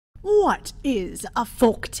What is a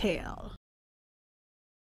folktale?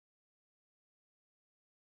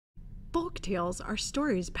 Folktales are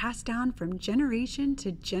stories passed down from generation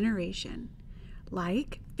to generation,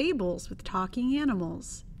 like fables with talking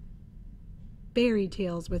animals, fairy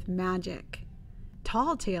tales with magic,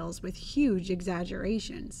 tall tales with huge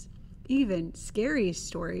exaggerations. Even scary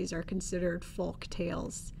stories are considered folk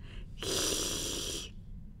tales.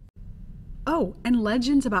 Oh, and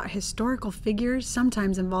legends about historical figures,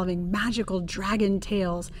 sometimes involving magical dragon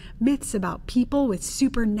tales, myths about people with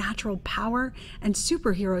supernatural power, and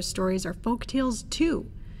superhero stories are folk tales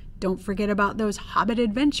too. Don't forget about those Hobbit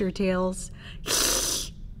adventure tales.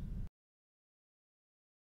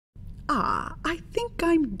 I think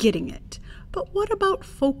I'm getting it. But what about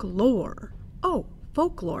folklore? Oh,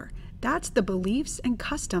 folklore. That's the beliefs and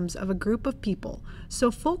customs of a group of people, so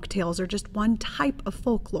folk tales are just one type of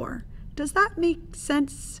folklore. Does that make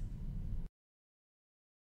sense?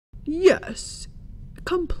 Yes,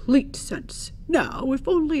 complete sense. Now, if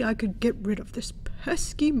only I could get rid of this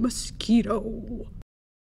pesky mosquito.